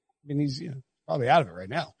 I mean, he's probably out of it right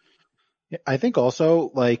now. I think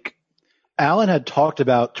also, like, Allen had talked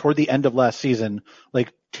about toward the end of last season,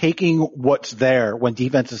 like taking what's there when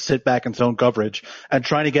defenses sit back in zone coverage and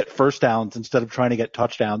trying to get first downs instead of trying to get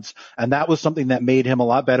touchdowns. And that was something that made him a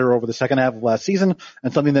lot better over the second half of last season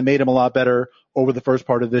and something that made him a lot better over the first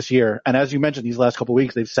part of this year. And as you mentioned, these last couple of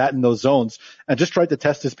weeks, they've sat in those zones and just tried to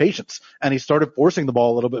test his patience. And he started forcing the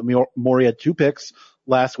ball a little bit more. He had 2 picks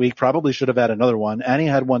last week, probably should have had another one, and he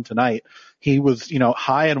had one tonight. He was,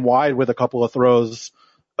 high and wide with a couple of throws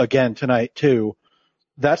again tonight too.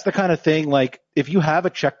 That's the kind of thing, like, if you have a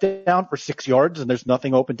check down for 6 yards and there's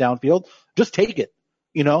nothing open downfield, just take it.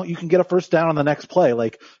 You can get a first down on the next play.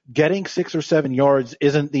 Like, getting 6 or 7 yards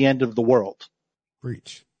isn't the end of the world.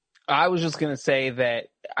 Breach. I was just going to say that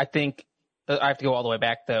I think I have to go all the way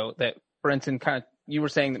back, though, that Brenton you were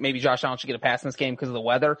saying that maybe Josh Allen should get a pass in this game because of the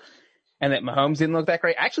weather, and that Mahomes didn't look that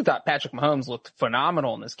great. I actually thought Patrick Mahomes looked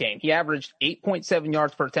phenomenal in this game. He averaged 8.7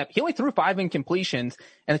 yards per attempt. He only threw 5 incompletions,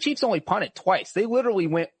 and the Chiefs only punted twice. They literally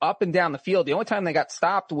went up and down the field. The only time they got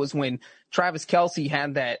stopped was when Travis Kelce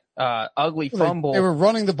had that ugly fumble. They were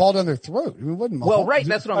running the ball down their throat. It wasn't Mahomes. Well, right,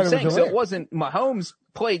 that's what I'm saying. So it wasn't Mahomes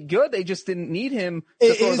played good. They just didn't need him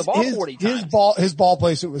to throw the ball 40 times. His ball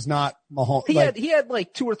placement was not Mahomes. He had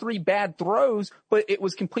like 2 or 3 bad throws, but it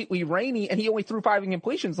was completely rainy, and he only threw 5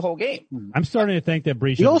 incompletions the whole game. I'm starting to think that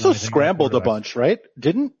Breach. He also scrambled a bunch, right?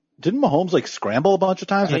 Didn't Mahomes like scramble a bunch of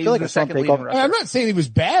times? Yeah, I feel like it's something. I'm not saying he was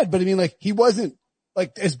bad, but I mean, like, he wasn't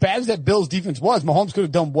like as bad as that Bills defense was. Mahomes could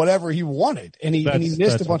have done whatever he wanted, and he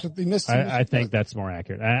missed a bunch of. He missed. I think that's more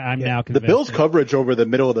accurate. I'm now convinced. The Bills' coverage over the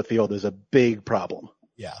middle of the field is a big problem.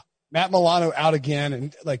 Yeah. Matt Milano out again.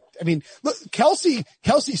 And look,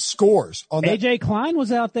 Kelce scores on that. AJ Klein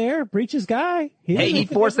was out there. Breach's guy. He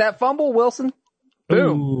forced that fumble, Wilson.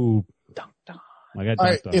 Boom. Ooh. Dunk, dunk. All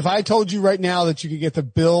right. If I told you right now that you could get the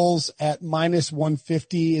Bills at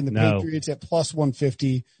 -150 and the Patriots at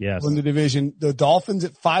 +150 in the division, the Dolphins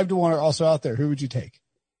at 5-1 are also out there. Who would you take?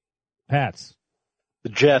 Pats. The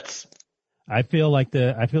Jets. I feel like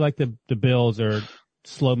the Bills are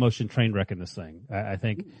slow motion train wrecking this thing. I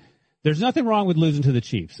think there's nothing wrong with losing to the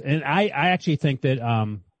Chiefs. And I actually think that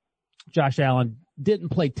Josh Allen didn't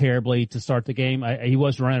play terribly to start the game. He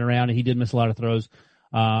was running around and he did miss a lot of throws.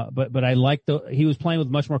 But I like he was playing with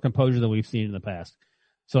much more composure than we've seen in the past.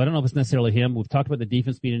 So I don't know if it's necessarily him. We've talked about the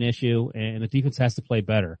defense being an issue, and the defense has to play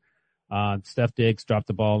better. Steph Diggs dropped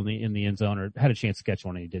the ball in the end zone, or had a chance to catch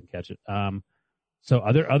one and he didn't catch it. So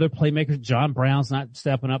other playmakers, John Brown's not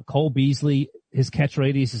stepping up. Cole Beasley, his catch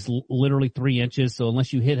radius is literally 3 inches. So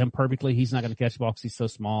unless you hit him perfectly, he's not going to catch the ball because he's so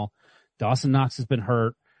small. Dawson Knox has been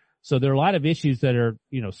hurt. So there are a lot of issues that are,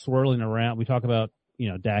 swirling around. We talk about,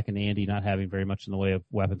 Dak and Andy not having very much in the way of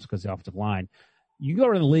weapons because of the offensive line. You go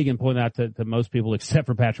around the league and point out to most people except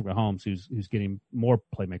for Patrick Mahomes, who's getting more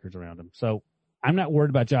playmakers around him. So I'm not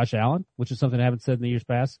worried about Josh Allen, which is something I haven't said in the years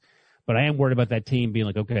past, but I am worried about that team being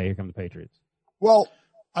like, okay, here come the Patriots. Well,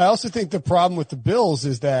 I also think the problem with the Bills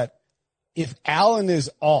is that if Allen is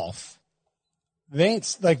off, they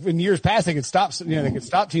ain't like in years past. They could stop, they could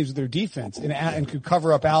stop teams with their defense and could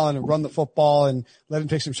cover up Allen and run the football and let him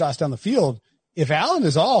take some shots down the field. If Allen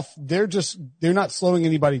is off, they're not slowing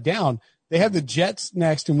anybody down. They have the Jets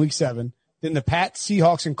next in week 7, then the Pats,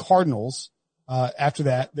 Seahawks, and Cardinals. After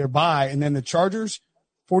that, they're bye, and then the Chargers,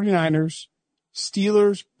 49ers,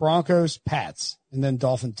 Steelers, Broncos, Pats, and then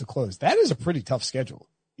Dolphins to close. That is a pretty tough schedule.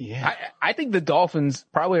 Yeah. I think the Dolphins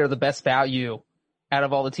probably are the best value out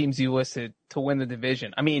of all the teams you listed to win the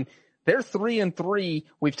division. I mean, they're 3-3.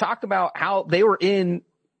 We've talked about how they were in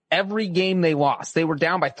every game they lost. They were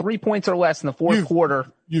down by 3 points or less in the fourth quarter.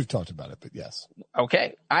 You've talked about it, but yes.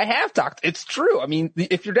 Okay. I have talked. It's true. I mean,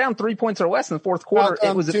 if you're down 3 points or less in the fourth quarter,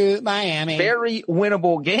 it was a very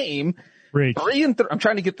winnable game. 3-3. I'm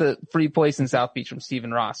trying to get the free place in South Beach from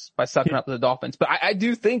Stephen Ross by sucking up the Dolphins. But I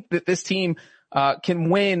do think that this team can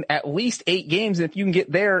win at least 8 games. And if you can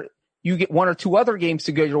get there, you get 1 or 2 other games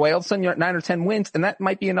to go your way. All of a sudden you're at 9 or 10 wins, and that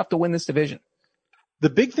might be enough to win this division. The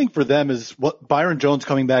big thing for them is what Byron Jones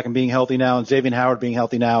coming back and being healthy now and Xavier Howard being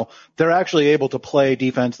healthy now. They're actually able to play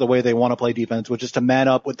defense the way they want to play defense, which is to man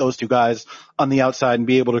up with those 2 guys on the outside and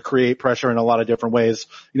be able to create pressure in a lot of different ways.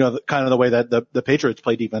 Kind of the way that the Patriots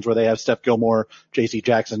play defense, where they have Steph Gilmore, J.C.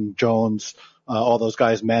 Jackson, Jones, all those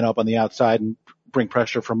guys man up on the outside and bring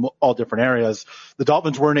pressure from all different areas. The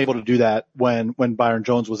Dolphins weren't able to do that when Byron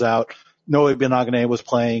Jones was out. Noah Benogany was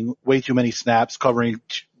playing way too many snaps, covering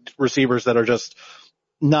receivers that are just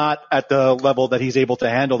not at the level that he's able to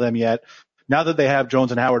handle them yet. Now that they have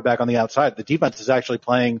Jones and Howard back on the outside, the defense is actually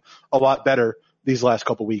playing a lot better these last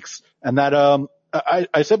couple weeks. And that,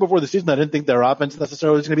 I said before the season I didn't think their offense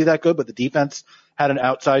necessarily was going to be that good, but the defense had an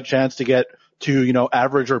outside chance to get to,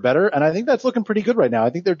 average or better. And I think that's looking pretty good right now. I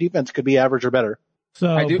think their defense could be average or better. So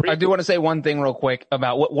I do want to say one thing real quick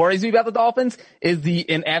about what worries me about the Dolphins is the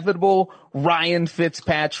inevitable Ryan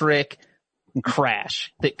Fitzpatrick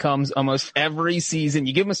crash that comes almost every season.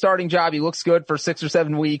 You give him a starting job, he looks good for 6 or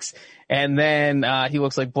 7 weeks, and then he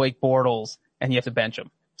looks like Blake Bortles, and you have to bench him.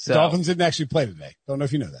 So Dolphins didn't actually play today. Don't know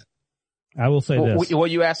if you know that. I will say this. Well,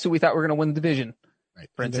 you asked who we thought were going to win the division, right,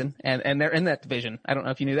 Brinson, and they're in that division. I don't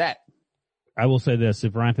know if you knew that. I will say this.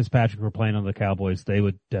 If Ryan Fitzpatrick were playing on the Cowboys, they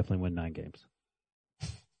would definitely win 9 games.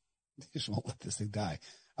 They just won't let this thing die.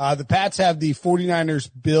 The Pats have the 49ers,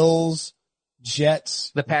 Bills,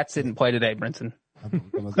 Jets. The Pats didn't play today, Brinson. I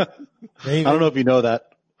don't know if you know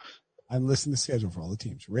that. I'm listing the schedule for all the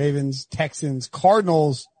teams. Ravens, Texans,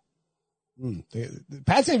 Cardinals. The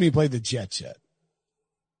Pats haven't even played the Jets yet.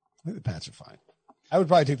 I think the Pats are fine. I would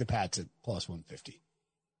probably take the Pats at plus 150.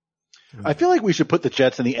 I feel like we should put the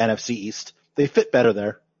Jets in the NFC East. They fit better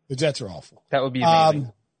there. The Jets are awful. That would be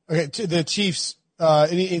amazing. Okay, to the Chiefs.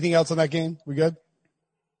 Anything else on that game? We good?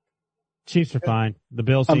 Chiefs are fine. The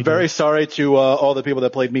Bills. I'm very sorry to all the people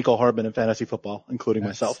that played Mecole Hardman in fantasy football, including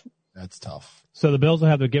myself. That's tough. So the Bills will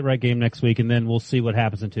have the get right game next week, and then we'll see what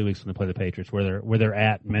happens in 2 weeks when they play the Patriots, where they're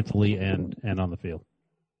at mentally and on the field.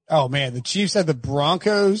 Oh man, the Chiefs had the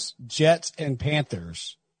Broncos, Jets, and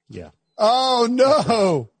Panthers. Yeah. Oh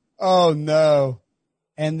no. Oh no.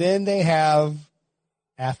 And then they have,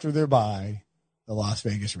 after their bye, the Las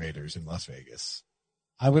Vegas Raiders in Las Vegas.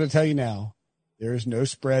 I'm going to tell you now, there is no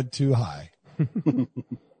spread too high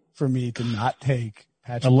for me to not take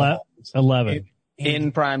Patrick Mahomes. 11.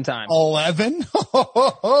 In prime time. 11?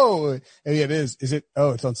 Oh, yeah, it is. Is it?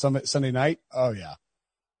 Oh, it's on Sunday night? Oh, yeah.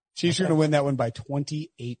 Chiefs are going to win that one by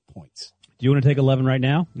 28 points. Do you want to take 11 right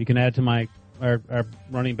now? You can add to our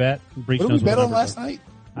running bet. Breach what did we bet on last night?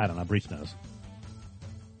 I don't know. Breach knows.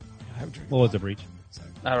 What was the Breach?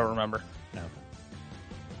 I don't remember.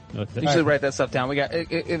 No. Usually write that stuff down. We got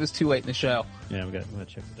it was too late in the show. Yeah, we got to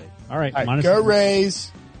check the date. All right, go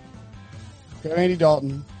Rays. Go Andy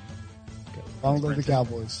Dalton. Long live the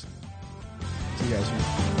Cowboys. See you guys.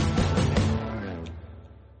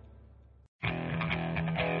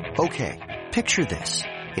 Okay, picture this.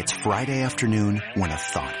 It's Friday afternoon when a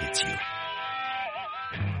thought hits you.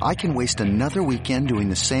 I can waste another weekend doing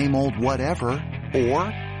the same old whatever,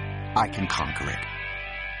 or I can conquer it.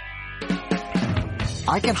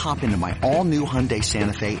 I can hop into my all-new Hyundai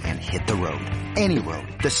Santa Fe and hit the road. Any road.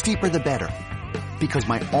 The steeper the better. Because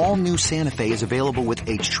my all-new Santa Fe is available with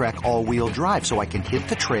H-Track all-wheel drive, so I can hit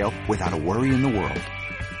the trail without a worry in the world.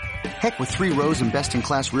 Heck, with 3 rows and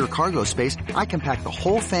best-in-class rear cargo space, I can pack the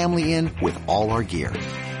whole family in with all our gear.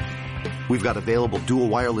 We've got available dual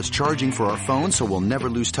wireless charging for our phones, so we'll never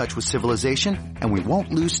lose touch with civilization, and we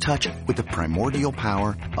won't lose touch with the primordial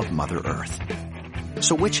power of Mother Earth.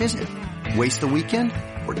 So which is it? Waste the weekend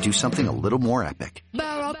or do something a little more epic?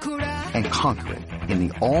 And conquer it in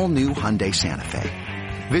the all-new Hyundai Santa Fe.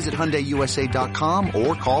 Visit HyundaiUSA.com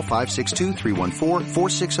or call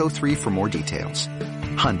 562-314-4603 for more details.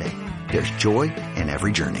 Hyundai, there's joy in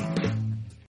every journey.